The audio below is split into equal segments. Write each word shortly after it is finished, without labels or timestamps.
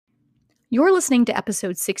You're listening to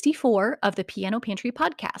episode 64 of the Piano Pantry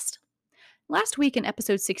podcast. Last week in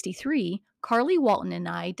episode 63, Carly Walton and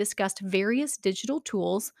I discussed various digital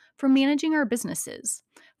tools for managing our businesses,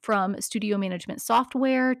 from studio management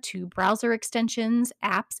software to browser extensions,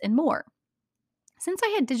 apps, and more. Since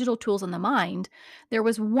I had digital tools on the mind, there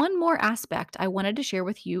was one more aspect I wanted to share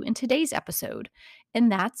with you in today's episode, and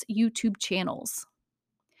that's YouTube channels.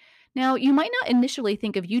 Now, you might not initially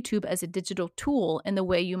think of YouTube as a digital tool in the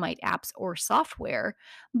way you might apps or software,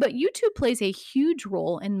 but YouTube plays a huge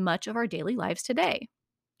role in much of our daily lives today.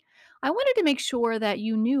 I wanted to make sure that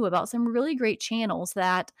you knew about some really great channels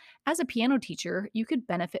that, as a piano teacher, you could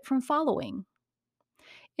benefit from following.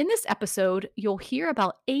 In this episode, you'll hear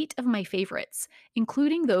about 8 of my favorites,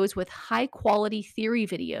 including those with high quality theory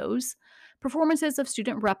videos, performances of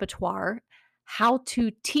student repertoire, how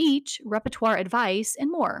to teach repertoire advice, and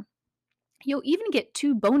more. You'll even get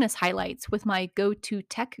 2 bonus highlights with my go-to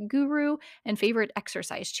tech guru and favorite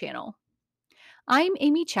exercise channel. I'm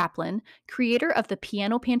Amy Chaplin, creator of the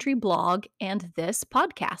Piano Pantry blog and this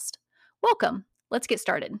podcast. Welcome. Let's get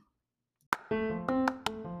started.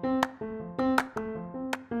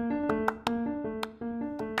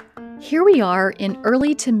 Here we are in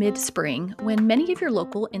early to mid-spring when many of your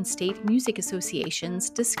local and state music associations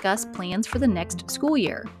discuss plans for the next school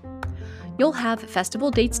year. You'll have festival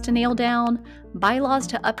dates to nail down, bylaws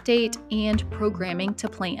to update, and programming to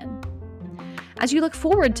plan. As you look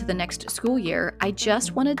forward to the next school year, I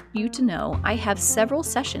just wanted you to know I have several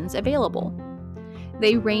sessions available.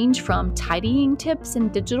 They range from tidying tips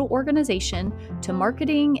and digital organization to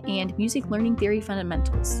marketing and music learning theory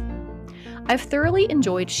fundamentals. I've thoroughly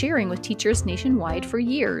enjoyed sharing with teachers nationwide for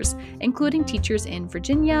years, including teachers in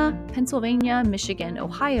Virginia, Pennsylvania, Michigan,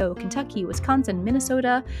 Ohio, Kentucky, Wisconsin,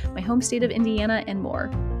 Minnesota, my home state of Indiana, and more.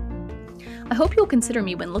 I hope you'll consider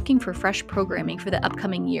me when looking for fresh programming for the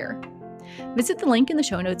upcoming year. Visit the link in the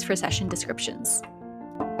show notes for session descriptions.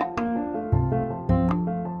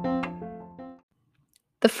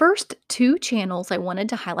 The first 2 channels I wanted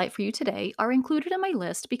to highlight for you today are included in my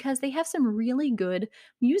list because they have some really good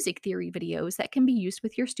music theory videos that can be used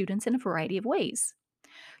with your students in a variety of ways.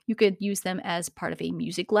 You could use them as part of a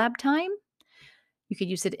music lab time. You could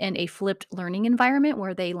use it in a flipped learning environment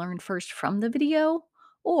where they learn first from the video,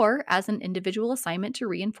 or as an individual assignment to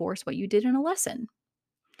reinforce what you did in a lesson.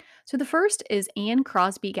 So the first is Anne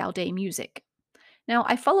Crosby Gaudet Music. Now,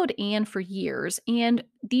 I followed Anne for years, and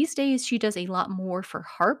these days she does a lot more for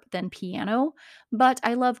harp than piano, but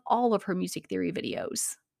I love all of her music theory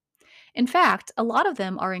videos. In fact, a lot of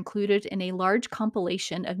them are included in a large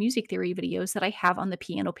compilation of music theory videos that I have on the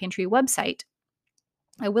Piano Pantry website.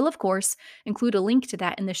 I will, of course, include a link to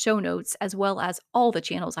that in the show notes, as well as all the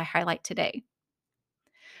channels I highlight today.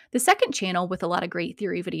 The second channel with a lot of great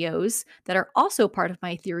theory videos that are also part of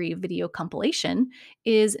my theory video compilation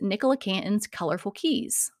is Nicola Canton's Colorful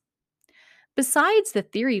Keys. Besides the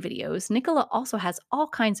theory videos, Nicola also has all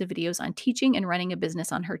kinds of videos on teaching and running a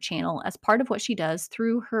business on her channel as part of what she does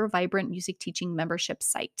through her Vibrant Music Teaching membership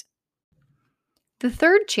site. The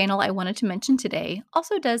third channel I wanted to mention today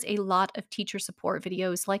also does a lot of teacher support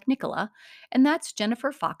videos like Nicola, and that's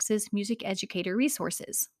Jennifer Fox's Music Educator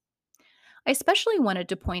Resources. I especially wanted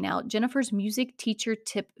to point out Jennifer's Music Teacher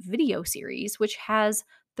Tip video series, which has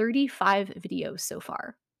 35 videos so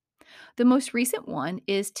far. The most recent one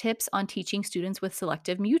is tips on teaching students with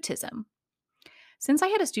selective mutism. Since I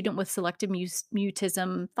had a student with selective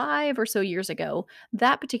mutism 5 or so years ago,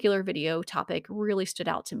 that particular video topic really stood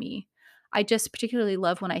out to me. I just particularly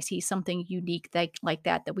love when I see something unique like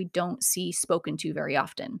that we don't see spoken to very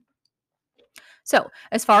often. So,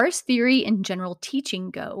 as far as theory and general teaching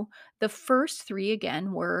go, the first 3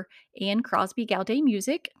 again were Anne Crosby Gaudet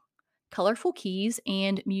Music, Colorful Keys,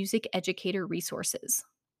 and Music Educator Resources.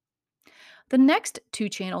 The next 2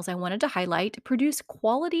 channels I wanted to highlight produce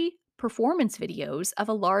quality performance videos of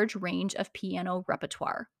a large range of piano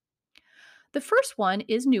repertoire. The first one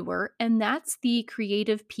is newer, and that's the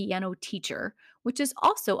Creative Piano Teacher, which is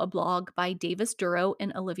also a blog by Davis Duro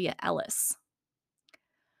and Olivia Ellis.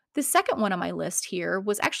 The second one on my list here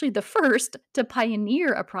was actually the first to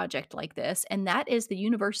pioneer a project like this, and that is the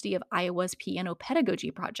University of Iowa's Piano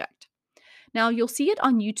Pedagogy Project. Now, you'll see it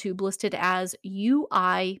on YouTube listed as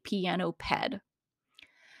UI Piano Ped.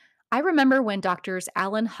 I remember when Doctors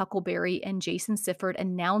Alan Huckleberry and Jason Sifford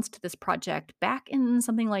announced this project back in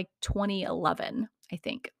something like 2011, I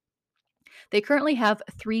think. They currently have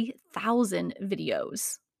 3,000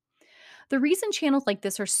 videos. The reason channels like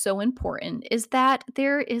this are so important is that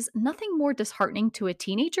there is nothing more disheartening to a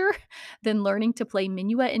teenager than learning to play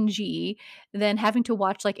Minuet in G than having to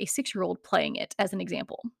watch like a 6-year-old playing it, as an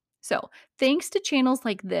example. So, thanks to channels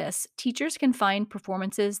like this, teachers can find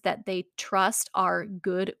performances that they trust are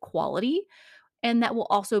good quality and that will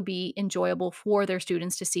also be enjoyable for their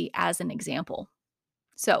students to see as an example.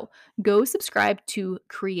 So, go subscribe to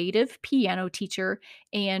Creative Piano Teacher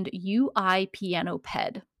and UI Piano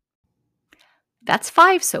Ped. That's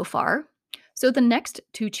 5 so far. So, the next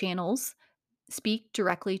 2 channels speak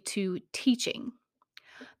directly to teaching.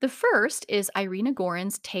 The first is Irina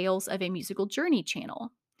Gorin's Tales of a Musical Journey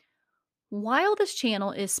channel. While this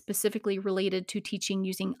channel is specifically related to teaching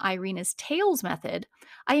using Irina's Tales method,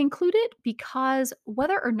 I include it because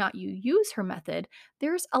whether or not you use her method,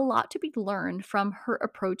 there's a lot to be learned from her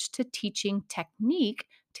approach to teaching technique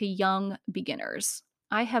to young beginners.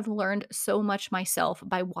 I have learned so much myself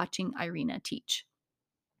by watching Irina teach.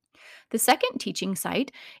 The second teaching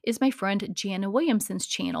site is my friend Jana Williamson's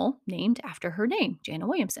channel, named after her name, Jana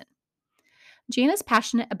Williamson. Jana's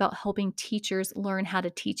passionate about helping teachers learn how to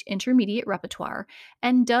teach intermediate repertoire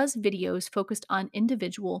and does videos focused on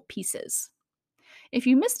individual pieces. If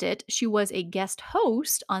you missed it, she was a guest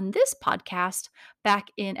host on this podcast back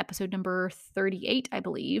in episode number 38, I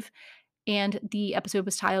believe, and the episode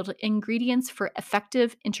was titled Ingredients for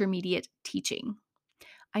Effective Intermediate Teaching.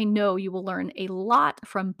 I know you will learn a lot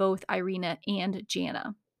from both Irina and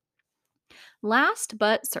Jana. Last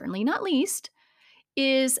but certainly not least,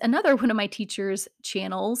 is another one of my teacher's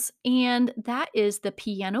channels, and that is the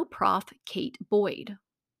piano prof, Kate Boyd.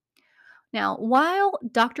 Now, while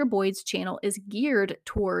Dr. Boyd's channel is geared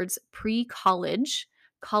towards pre-college,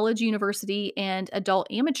 college, university, and adult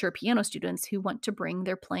amateur piano students who want to bring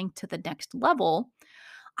their playing to the next level,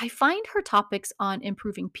 I find her topics on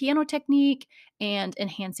improving piano technique and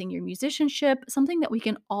enhancing your musicianship something that we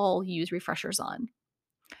can all use refreshers on.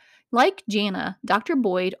 Like Jana, Dr.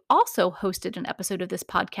 Boyd also hosted an episode of this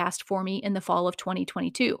podcast for me in the fall of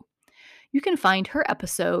 2022. You can find her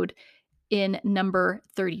episode in number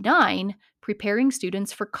 39, Preparing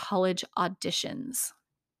Students for College Auditions.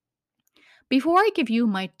 Before I give you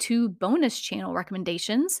my 2 bonus channel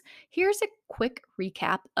recommendations, here's a quick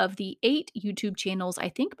recap of the 8 YouTube channels I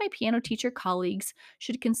think my piano teacher colleagues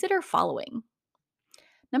should consider following.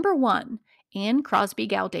 Number 1, Anne Crosby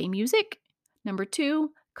Gaudet Music. Number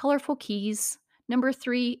 2, Colorful Keys. Number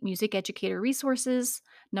 3, Music Educator Resources.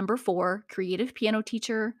 Number 4, Creative Piano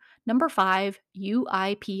Teacher. Number 5,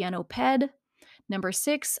 UI Piano Ped. Number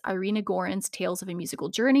 6, Irina Gorin's Tales of a Musical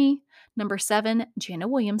Journey. Number 7, Jana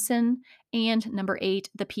Williamson. And number 8,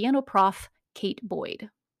 The Piano Prof, Kate Boyd.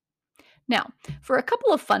 Now, for a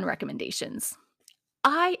couple of fun recommendations.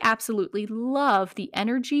 I absolutely love the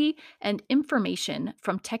energy and information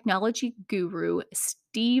from technology guru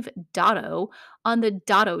Steve Dotto on the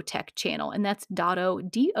Dotto Tech channel, and that's Dotto,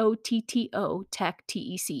 Dotto Tech,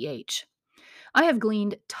 Tech. I have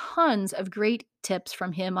gleaned tons of great tips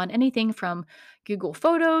from him on anything from Google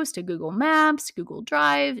Photos to Google Maps, Google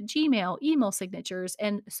Drive, Gmail, email signatures,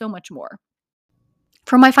 and so much more.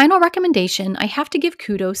 For my final recommendation, I have to give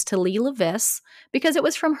kudos to Lee Levis because it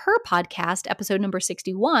was from her podcast, episode number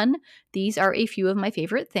 61, These Are a Few of My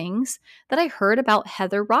Favorite Things, that I heard about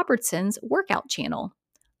Heather Robertson's workout channel.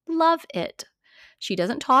 Love it. She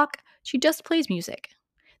doesn't talk, she just plays music.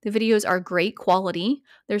 The videos are great quality,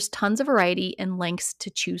 there's tons of variety and lengths to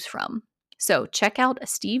choose from. So check out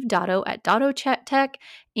Steve Dotto at Dotto Tech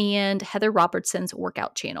and Heather Robertson's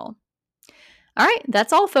workout channel. All right,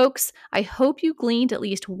 that's all, folks. I hope you gleaned at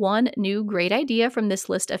least one new great idea from this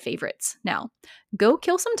list of favorites. Now, go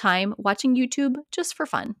kill some time watching YouTube just for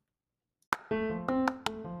fun.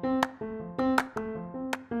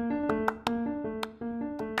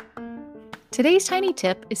 Today's tiny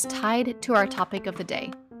tip is tied to our topic of the day.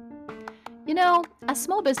 You know, as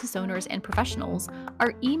small business owners and professionals,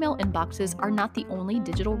 our email inboxes are not the only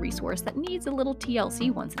digital resource that needs a little TLC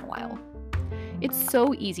once in a while. It's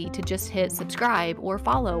so easy to just hit subscribe or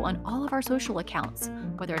follow on all of our social accounts,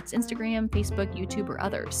 whether it's Instagram, Facebook, YouTube, or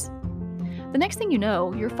others. The next thing you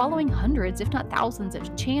know, you're following hundreds, if not thousands,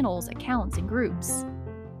 of channels, accounts, and groups.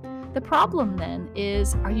 The problem then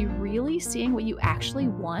is, are you really seeing what you actually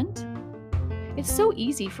want? It's so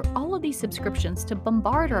easy for all of these subscriptions to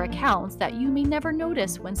bombard our accounts that you may never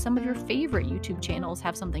notice when some of your favorite YouTube channels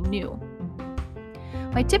have something new.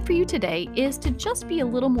 My tip for you today is to just be a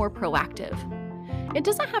little more proactive. It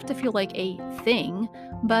doesn't have to feel like a thing,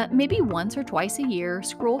 but maybe once or twice a year,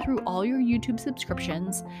 scroll through all your YouTube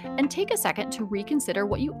subscriptions and take a second to reconsider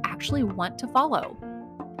what you actually want to follow.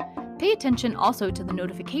 Pay attention also to the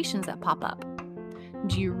notifications that pop up.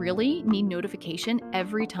 Do you really need notification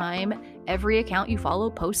every time every account you follow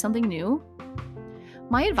posts something new?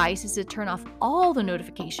 My advice is to turn off all the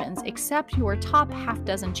notifications except your top half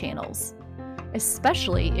dozen channels.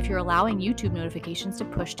 especially if you're allowing YouTube notifications to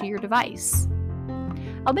push to your device.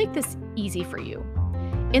 I'll make this easy for you.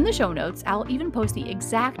 In the show notes, I'll even post the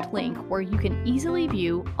exact link where you can easily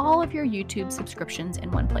view all of your YouTube subscriptions in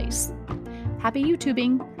one place. Happy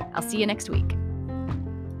YouTubing! I'll see you next week.